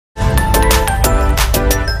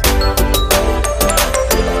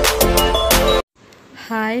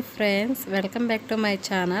Hi friends, welcome back to my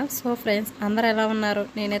channel. So friends, అందరు ఎలా ఉన్నారు?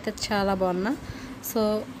 నేనైతే చాలా బాగున్నా. సో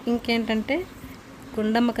ఇంకేంటంటే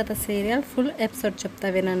గుండమ్మ కథ సీరియల్ ఫుల్ ఎపిసోడ్ చెప్తా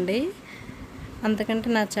వినండి. అందుకంటే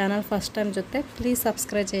నా ఛానల్ ఫస్ట్ టైం చూస్తే ప్లీజ్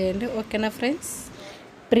సబ్స్క్రైబ్ చేయండి, ఓకేనా ఫ్రెండ్స్?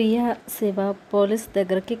 ప్రియా, శివ పోలీస్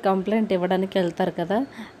దగ్గరికి కంప్లైంట్ ఇవ్వడానికి వెళ్తారు కదా.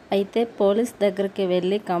 అయితే పోలీస్ దగ్గరికి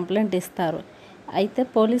వెళ్ళి కంప్లైంట్ ఇస్తారు. అయితే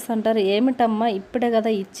పోలీస్ అంటారు, ఏమిటమ్మా ఇప్పుడే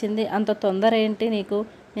కదా ఇచ్చింది, అంత తొందర ఏంటి నీకు?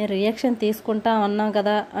 నేను రియాక్షన్ తీసుకుంటా అన్నాం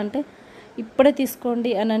కదా అంటే, ఇప్పుడే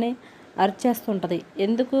తీసుకోండి అని అరిచేస్తుంటుంది.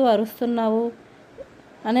 ఎందుకు అరుస్తున్నావు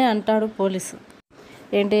అని అంటాడు పోలీసు.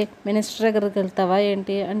 ఏంటి మినిస్టర్ దగ్గరికి వెళ్తావా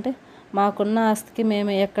ఏంటి అంటే, మాకున్న ఆస్తికి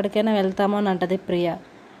మేము ఎక్కడికైనా వెళ్తామో అని అంటది ప్రియా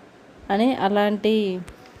అని. అలాంటి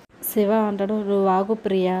శివ అంటాడు, నువ్వు ఆగు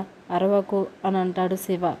ప్రియా, అరవకు అని అంటాడు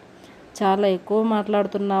శివ. చాలా ఎక్కువ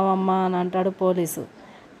మాట్లాడుతున్నావమ్మా అని అంటాడు పోలీసు.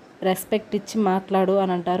 రెస్పెక్ట్ ఇచ్చి మాట్లాడు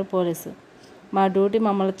అని అంటారు పోలీసు. మా డ్యూటీ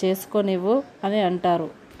మమ్మల్ని చేసుకోనివ్వు అని అంటారు.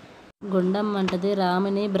 గుండమ్మ అంటది,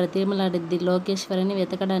 రాముని బ్రతిమలాడిద్ది, లోకేశ్వరిని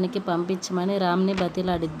వెతకడానికి పంపించమని రామ్ని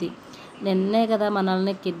బతిలాడిద్ది. నిన్నే కదా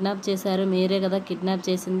మనల్ని కిడ్నాప్ చేశారు, మీరే కదా కిడ్నాప్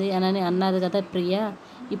చేసింది అని అన్నది కదా ప్రియా,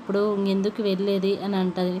 ఇప్పుడు ఎందుకు వెళ్ళేది అని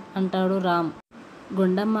అంటాడు రామ్.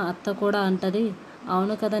 గుండమ్మ అత్త కూడా అంటది,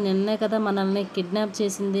 అవును కదా, నిన్నే కదా మనల్ని కిడ్నాప్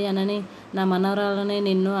చేసింది అని నా మనవరాలని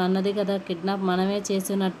నిన్ను అన్నది కదా, కిడ్నాప్ మనమే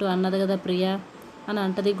చేసినట్టు అన్నది కదా ప్రియా అని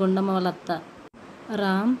అంటది గుండమ్మ వాళ్ళ అత్త.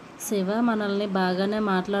 రామ్, శివ మనల్ని బాగానే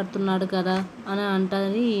మాట్లాడుతున్నాడు కదా అని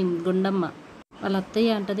అంటది గుండమ్మ. వాళ్ళ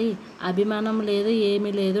అత్తయ్య అంటది, అభిమానం లేదు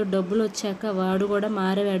ఏమీ లేదు, డబ్బులు వచ్చాక వాడు కూడా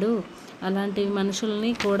మారాడు, అలాంటి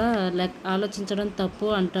మనుషుల్ని కూడా ఆలోచించడం తప్పు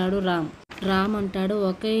అంటాడు రామ్. రామ్ అంటాడు,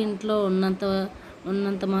 ఒకే ఇంట్లో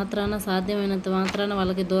ఉన్నంత మాత్రాన, సాధ్యమైనంత మాత్రాన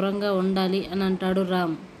వాళ్ళకి దూరంగా ఉండాలి అని అంటాడు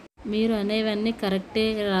రామ్. మీరు అనేవన్నీ కరెక్టే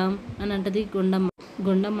రామ్ అని అంటది గుండమ్మ.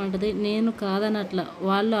 గుండమ్మ అంటది, నేను కాదనట్ల,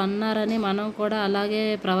 వాళ్ళు అన్నారని మనం కూడా అలాగే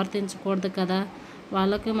ప్రవర్తించకూడదు కదా,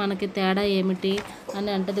 వాళ్ళకి మనకి తేడా ఏమిటి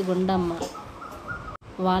అని అంటది గుండమ్మ.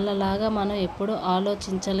 వాళ్ళలాగా మనం ఎప్పుడు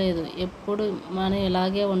ఆలోచించలేదు, ఎప్పుడు మనం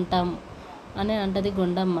ఇలాగే ఉంటాం అని అంటది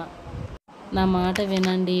గుండమ్మ. నా మాట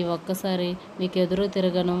వినండి, ఒక్కసారి మీకు ఎదురు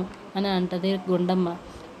తిరగను అని అంటది గుండమ్మ.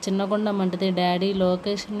 చిన్న గుండమ్మ అంటది, డాడీ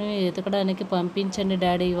లోకేష్ని వెతకడానికి పంపించండి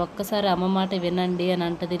డాడీ, ఒక్కసారి అమ్మ మాట వినండి అని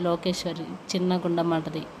అంటది లోకేశ్వరి. చిన్న గుండమ్మ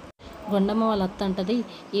అంటది. గుండమ్మ వాళ్ళ అత్త అంటది,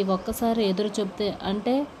 ఈ ఒక్కసారి ఎదురు చెప్తే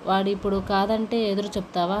అంటే వాడు ఇప్పుడు కాదంటే ఎదురు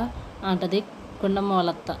చెప్తావా అంటది గుండమ్మ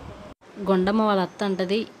వాళ్ళ అత్త. గుండమ్మ వాళ్ళ అత్త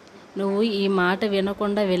అంటది, నువ్వు ఈ మాట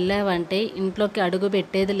వినకుండా వెళ్ళావంటే ఇంట్లోకి అడుగు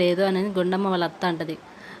పెట్టేది లేదు అని గుండమ్మ వాళ్ళ అత్త అంటది.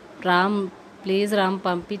 రామ్, ప్లీజ్ రామ్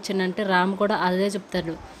పంపించనంటే రామ్ కూడా అదే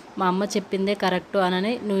చెప్తాడు, మా అమ్మ చెప్పిందే కరెక్టు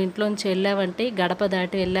అని, నువ్వు ఇంట్లోంచి వెళ్ళావంటే, గడప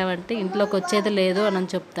దాటి వెళ్ళావంటే ఇంట్లోకి వచ్చేది లేదు అని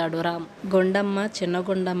చెప్తాడు రామ్. గుండమ్మ, చిన్న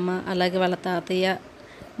గుండమ్మ అలాగే వాళ్ళ తాతయ్య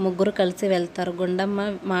ముగ్గురు కలిసి వెళ్తారు. గుండమ్మ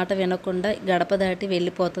మాట వినకుండా గడప దాటి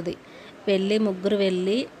వెళ్ళిపోతుంది. ముగ్గురు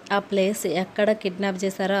వెళ్ళి ఆ ప్లేస్ ఎక్కడ కిడ్నాప్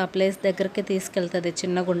చేశారో ఆ ప్లేస్ దగ్గరికి తీసుకెళ్తుంది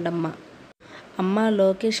చిన్న గుండమ్మ. అమ్మ,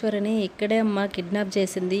 లోకేశ్వరిని ఇక్కడే అమ్మ కిడ్నాప్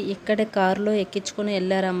చేసింది, ఇక్కడే కారులో ఎక్కించుకొని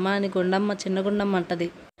వెళ్ళారమ్మా అని గుండమ్మ చిన్న గుండమ్మ అంటది.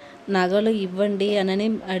 నగలు ఇవ్వండి అని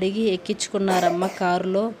అడిగి ఎక్కించుకున్నారమ్మ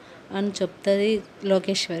కారులో అని చెప్తుంది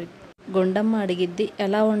లోకేశ్వరి. గుండమ్మ అడిగిద్ది,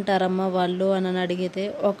 ఎలా ఉంటారమ్మా వాళ్ళు అని అడిగితే,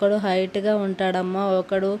 ఒకడు హైట్గా ఉంటాడమ్మా,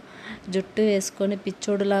 ఒకడు జుట్టు వేసుకొని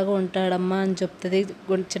పిచ్చోడులాగా ఉంటాడమ్మా అని చెప్తుంది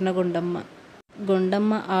చిన్న గుండమ్మ.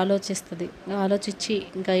 గుండమ్మ ఆలోచించి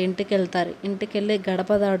ఇంకా ఇంటికి వెళ్తారు. ఇంటికి వెళ్ళి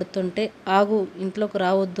గడప దాడుతుంటే, ఆగు ఇంట్లోకి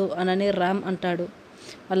రావద్దు అని రామ్ అంటాడు.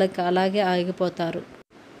 వాళ్ళకి అలాగే ఆగిపోతారు.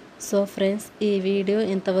 సో ఫ్రెండ్స్, ఈ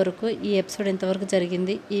ఎపిసోడ్ ఇంతవరకు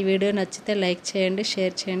జరిగింది. ఈ వీడియో నచ్చితే లైక్ చేయండి,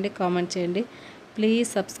 షేర్ చేయండి, కామెంట్ చేయండి, ప్లీజ్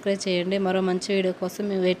సబ్స్క్రైబ్ చేయండి. మరో మంచి వీడియో కోసం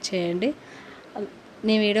మీరు వెయిట్ చేయండి.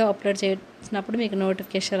 నేను వీడియో అప్లోడ్ చేసినప్పుడు మీకు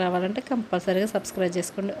నోటిఫికేషన్ రావాలంటే కంపల్సరీగా సబ్స్క్రైబ్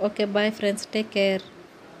చేసుకోండి. Okay, bye friends, take care.